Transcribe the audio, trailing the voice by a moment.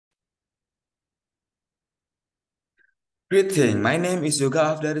Greeting, my name is Yoga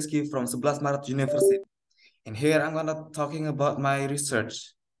Afdariski from 11 Maret University, and here I'm gonna talking about my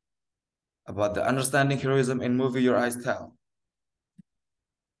research about the understanding heroism in movie Your Eyes Tell.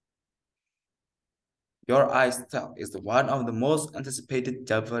 Your Eyes Tell is the one of the most anticipated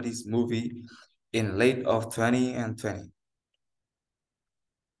Japanese movie in late of 2020.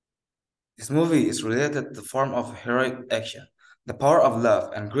 This movie is related to the form of heroic action. The power of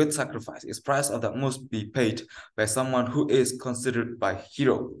love and great sacrifice is price of that must be paid by someone who is considered by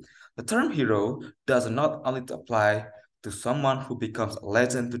hero. The term hero does not only apply to someone who becomes a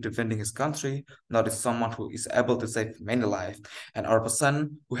legend to defending his country, not to someone who is able to save many lives, and or a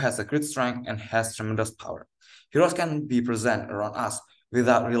person who has a great strength and has tremendous power. Heroes can be present around us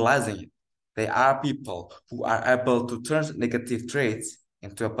without realizing it. They are people who are able to turn negative traits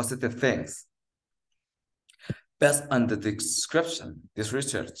into positive things. Based on the description, this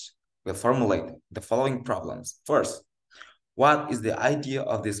research will formulate the following problems. First, what is the idea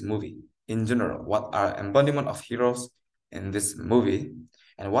of this movie? In general, what are embodiment of heroes in this movie?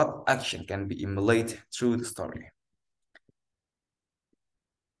 And what action can be emulated through the story?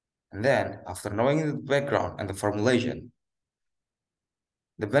 And then, after knowing the background and the formulation,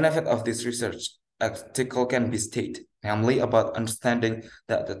 the benefit of this research article can be stated, namely about understanding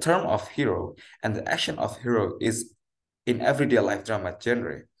that the term of hero and the action of hero is in everyday life drama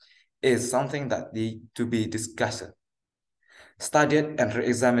genre is something that need to be discussed, studied, and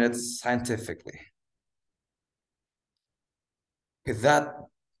re-examined scientifically. With that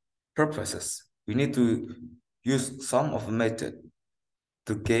purposes, we need to use some of the method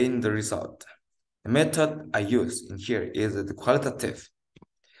to gain the result. The method I use in here is the qualitative.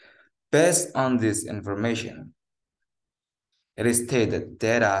 Based on this information, it is stated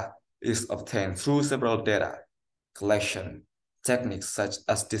data is obtained through several data collection techniques such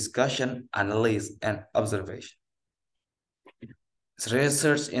as discussion, analysis, and observation.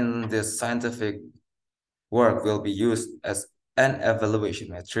 Research in this scientific work will be used as an evaluation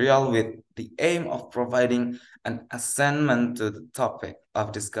material with the aim of providing an assignment to the topic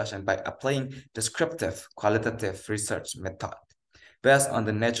of discussion by applying descriptive qualitative research method based on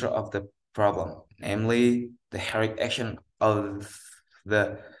the nature of the problem, namely the heroic action of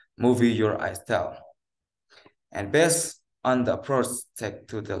the movie Your Eyes Tell. And based on the approach taken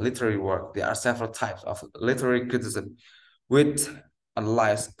to the literary work, there are several types of literary criticism which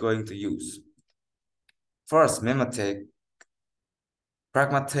analyze going to use. First, mimetic,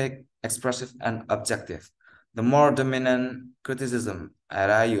 pragmatic, expressive, and objective. The more dominant criticism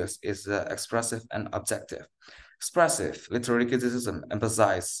I use is the expressive and objective. Expressive literary criticism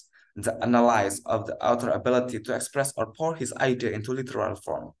emphasizes the analysis of the author's ability to express or pour his idea into literal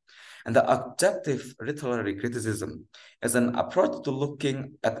form. And the objective literary criticism is an approach to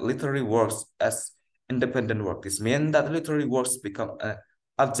looking at literary works as independent work. This means that literary works become an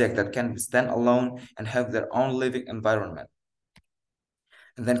object that can stand alone and have their own living environment.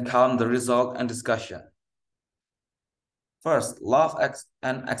 And then come the result and discussion. First, love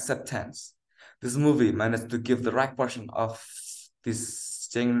and acceptance. This movie managed to give the right portion of this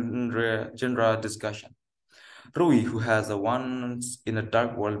genre discussion. Rui, who has a once in a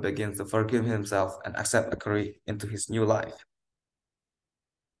dark world, begins to forgive himself and accept Akari into his new life.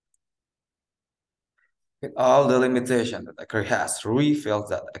 With all the limitation that Akari has, Rui feels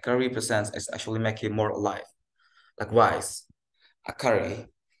that Akari presents is actually making him more alive. Likewise, Akari,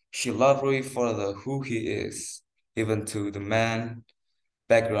 she loves Rui for who he is, even to the man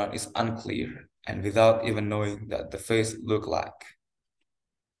background is unclear and without even knowing that the face look like.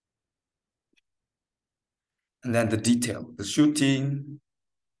 And then the detail, the shooting,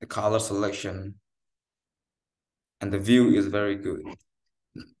 the color selection, and the view is very good.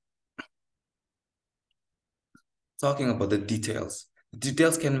 Talking about the details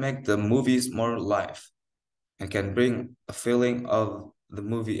can make the movies more alive and can bring a feeling of the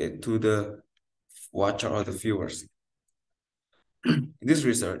movie to the watcher or the viewers. In this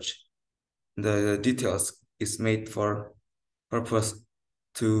research, the details is made for purpose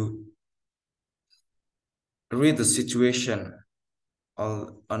to read the situation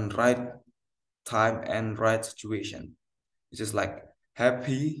on right time and right situation. It's just like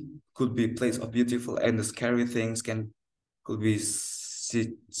happy could be place of beautiful and the scary things could be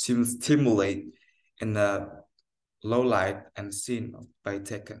stimulate in the low light and scene by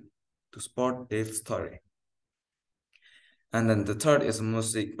taken to support their story. And then the third is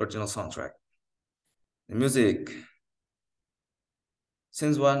music original soundtrack. The music,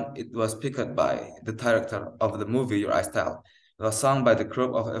 since when it was picked by the director of the movie Your Eyes Tell, it was sung by the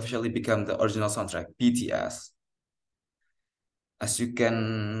group of officially become the original soundtrack, BTS. As you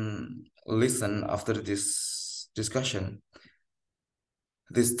can listen after this discussion.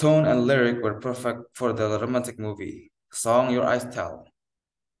 This tone and lyric were perfect for the romantic movie. Song Your Eyes Tell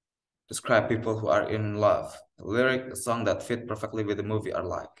describe people who are in love. The lyric, a song that fit perfectly with the movie are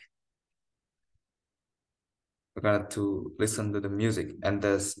like. We're going to listen to the music and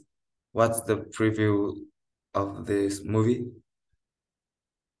this. What's the preview of this movie?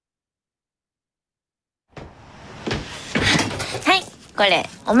 Hi, これ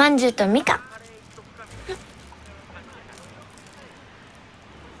おまんじゅうとみかん。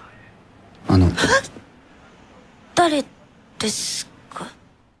誰ですか？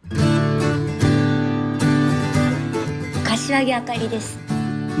柏木あかりです。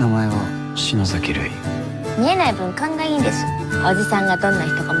名前は篠崎瑠衣。見えない分勘がいいんです。おじさんがどんな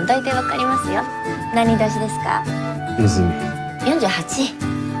人かも大体わかりますよ。何年ですか？ネズミ。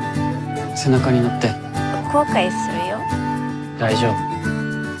48。背中に乗って。後悔するよ。大丈夫。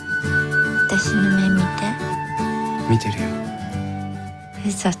私の目見て。見てるよ。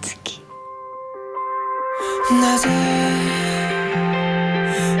嘘つき。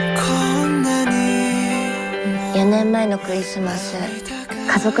4年前のクリスマス、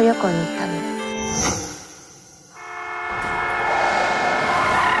家族旅行に行ったの。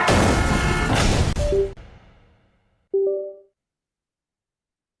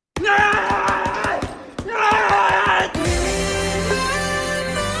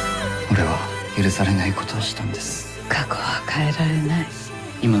俺は許されないことをしたんです。過去は変えられない。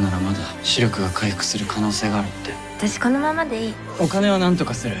今ならまだ視力が回復する可能性があるって。私このままでいい。お金は何と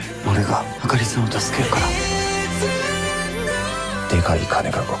かする。俺があかりさんを助けるから。でかい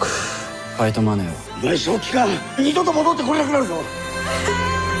金が動く。ファイトマネーを。賠償期間二度と戻ってこれなくなるぞ。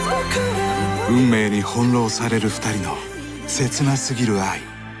運命に翻弄される二人の切なすぎる愛。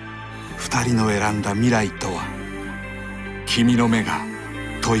二人の選んだ未来とは。君の目が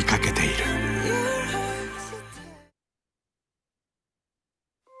問いかけている。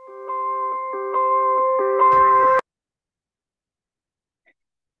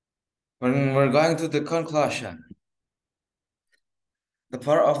When we're going to the conclusion, the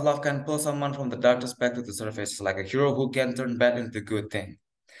power of love can pull someone from the darkness back to the surface, like a hero who can turn bad into a good thing.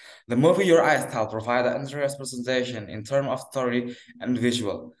 The movie Your Eyes Tell provides an interesting presentation in terms of story and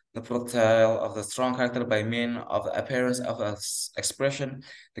visual. The portrayal of the strong character by means of the appearance of an expression,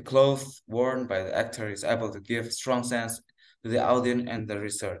 the clothes worn by the actor is able to give strong sense to the audience and the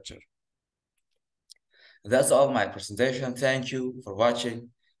researcher. That's all my presentation. Thank you for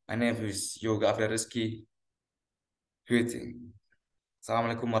watching. My name is Yoga Afdariski. Greeting.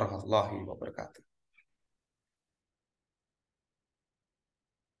 Assalamualaikum warahmatullahi wabarakatuh.